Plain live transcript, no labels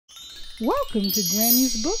Welcome to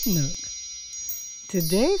Granny's Book Nook.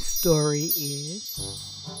 Today's story is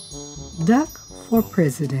Duck for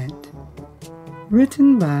President,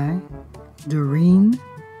 written by Doreen,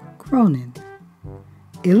 Cronin,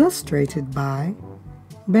 illustrated by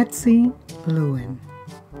Betsy, Lewin.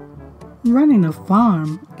 Running a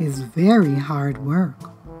farm is very hard work.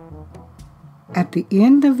 At the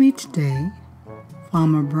end of each day,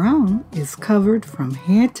 Farmer Brown is covered from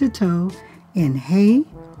head to toe in hay,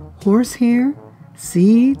 horsehair,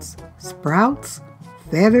 seeds, sprouts,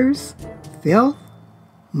 feathers, filth,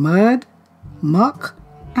 mud, muck,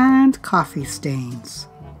 and coffee stains.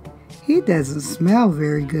 He doesn't smell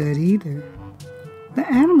very good either. The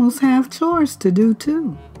animals have chores to do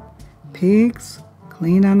too. Pigs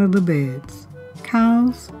clean under the beds.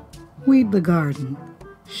 Cows weed the garden.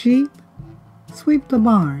 Sheep sweep the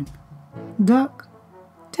barn. Duck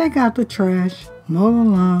take out the trash, mow the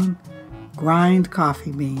lawn, grind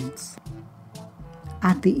coffee beans.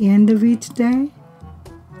 At the end of each day,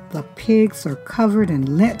 the pigs are covered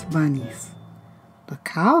in lint bunnies. The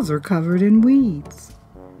cows are covered in weeds.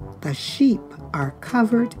 The sheep are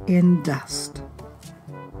covered in dust.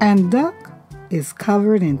 And Duck is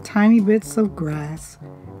covered in tiny bits of grass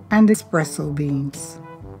and espresso beans.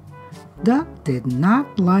 Duck did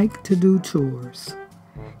not like to do chores.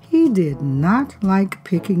 He did not like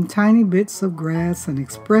picking tiny bits of grass and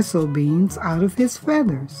espresso beans out of his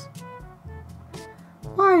feathers.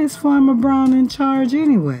 Why is Farmer Brown in charge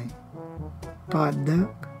anyway? Thought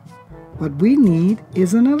Duck. What we need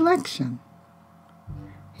is an election.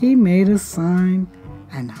 He made a sign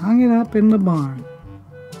and hung it up in the barn.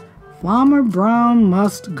 Farmer Brown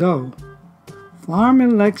must go. Farm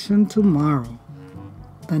election tomorrow.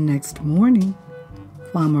 The next morning,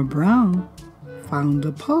 Farmer Brown found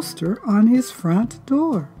a poster on his front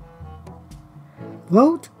door.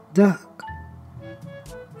 Vote Duck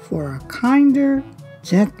for a kinder,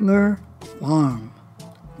 gentler farm.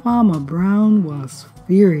 Farmer Brown was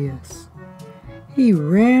furious. He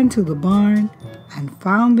ran to the barn and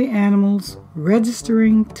found the animals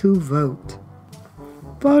registering to vote.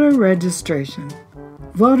 Voter registration.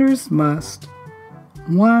 Voters must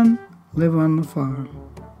 1. Live on the farm.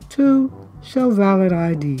 2. Show valid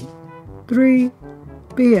ID. 3.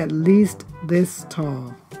 Be at least this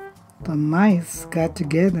tall. The mice got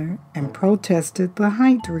together and protested the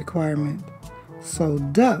height requirement, so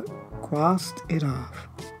Duck crossed it off.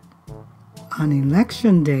 On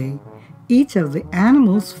election day, each of the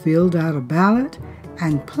animals filled out a ballot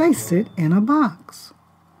and placed it in a box.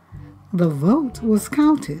 The vote was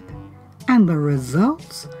counted, and the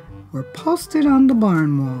results were posted on the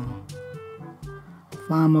barn wall.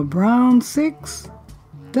 Farmer Brown 6,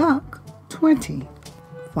 Duck 20.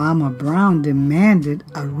 Farmer Brown demanded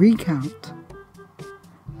a recount.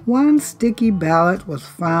 One sticky ballot was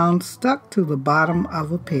found stuck to the bottom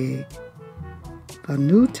of a pig. The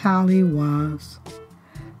new tally was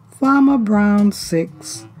Farmer Brown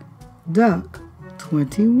 6, Duck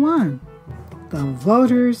 21. The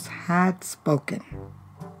voters had spoken.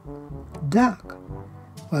 Duck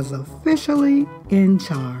was officially in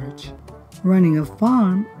charge. Running a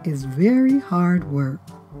farm is very hard work.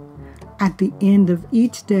 At the end of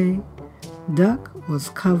each day, Duck was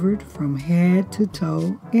covered from head to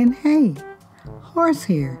toe in hay,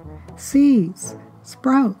 horsehair, seeds,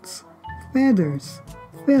 sprouts, feathers,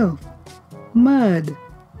 filth, mud,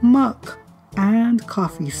 muck, and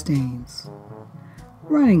coffee stains.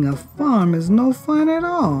 Running a farm is no fun at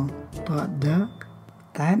all, thought Duck.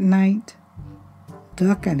 That night,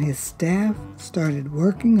 Duck and his staff started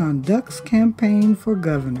working on Duck's campaign for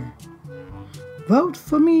governor. Vote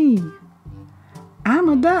for me. I'm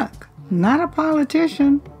a duck, not a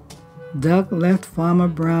politician. Duck left Farmer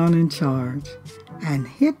Brown in charge and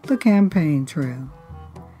hit the campaign trail.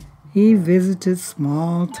 He visited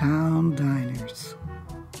small town diners.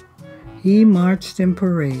 He marched in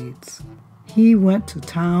parades. He went to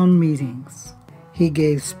town meetings. He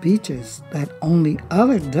gave speeches that only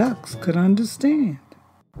other ducks could understand.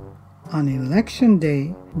 On election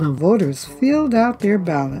day, the voters filled out their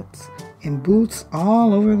ballots in booths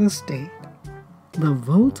all over the state. The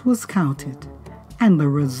vote was counted, and the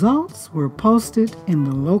results were posted in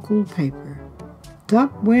the local paper.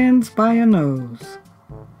 Duck wins by a nose.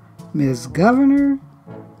 Ms. Governor,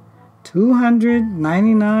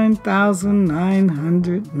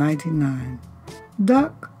 299,999.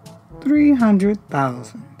 Duck,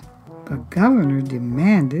 300,000. The governor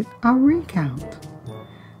demanded a recount.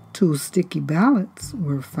 2 sticky ballots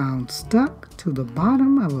were found stuck to the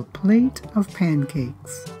bottom of a plate of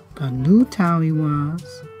pancakes. The new tally was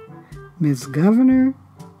Ms. Governor,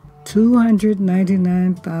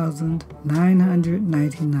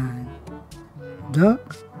 299,999.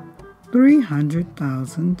 Duck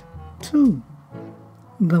 300,002.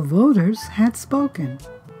 The voters had spoken.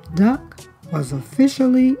 Duck was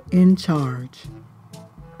officially in charge.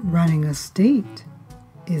 Running a state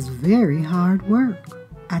is very hard work.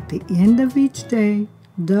 At the end of each day,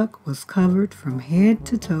 Duck was covered from head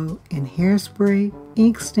to toe in hairspray,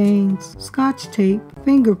 ink stains, scotch tape,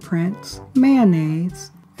 fingerprints,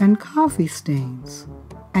 mayonnaise, and coffee stains.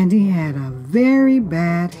 And he had a very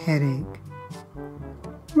bad headache.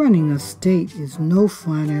 Running a state is no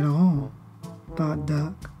fun at all, thought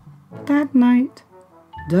Duck. That night,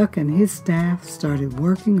 Duck and his staff started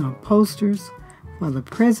working on posters for the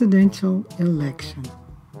presidential election.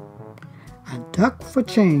 A duck for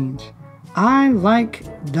change. I like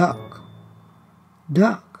Duck.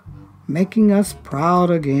 Duck, making us proud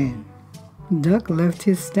again. Duck left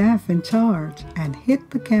his staff in charge and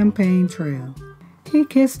hit the campaign trail. He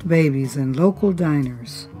kissed babies in local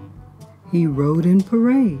diners. He rode in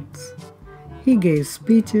parades. He gave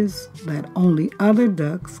speeches that only other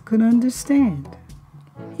ducks could understand.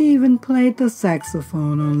 He even played the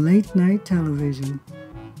saxophone on late-night television.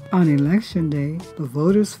 On Election Day, the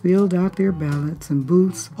voters filled out their ballots in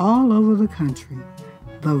booths all over the country.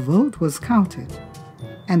 The vote was counted,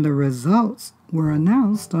 and the results were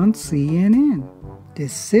announced on CNN.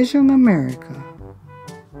 Decision America.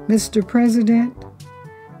 Mr. President,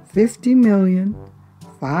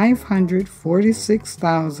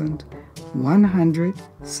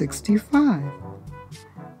 50,546,165.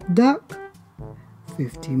 Duck,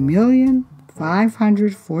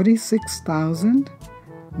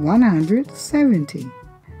 50,546,170.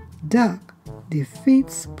 Duck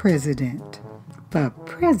defeats president. The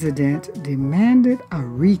president demanded a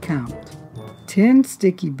recount. 10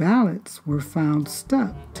 sticky ballots were found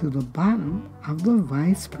stuck to the bottom of the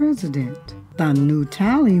vice president. The new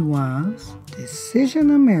tally was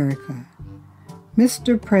Decision America.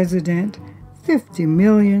 Mr. President,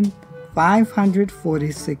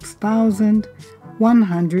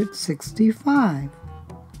 50,546,165.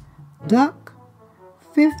 Duck,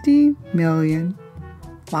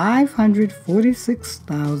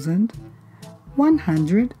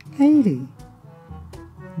 50,546,180.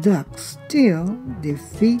 Duck still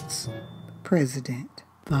defeats president.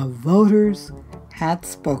 The voters had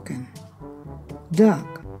spoken.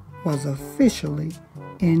 Duck was officially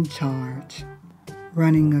in charge.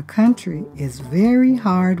 Running a country is very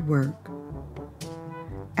hard work.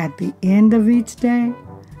 At the end of each day,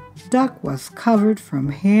 Duck was covered from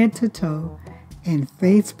head to toe in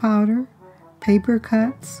face powder, paper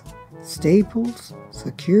cuts, staples,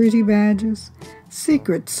 security badges,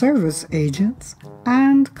 Secret Service agents,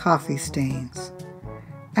 and coffee stains.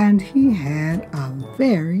 And he had a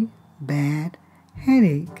very bad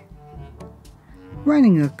headache.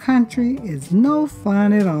 Running a country is no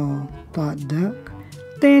fun at all, thought Duck.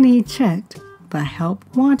 Then he checked the help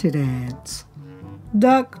wanted ads.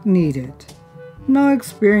 Duck needed. No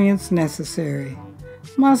experience necessary.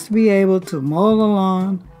 Must be able to mow the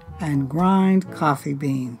lawn and grind coffee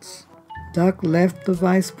beans. Duck left the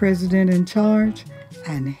vice president in charge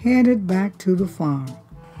and headed back to the farm.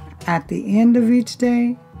 At the end of each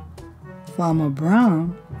day, Farmer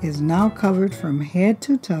Brown is now covered from head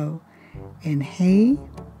to toe in hay,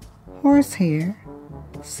 horsehair,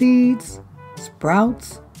 seeds,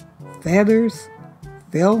 sprouts, feathers,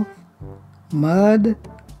 filth, mud,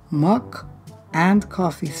 muck, and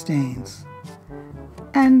coffee stains.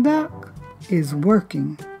 And Duck is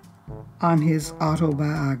working on his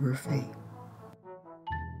autobiography.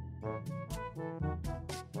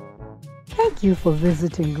 Thank you for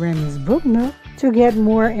visiting Grammy's Book Nook. To get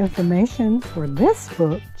more information for this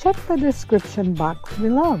book, check the description box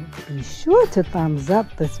below. Be sure to thumbs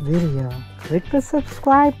up this video. Click the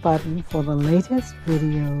subscribe button for the latest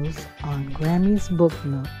videos on Grammy's Book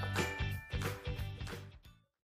Nook.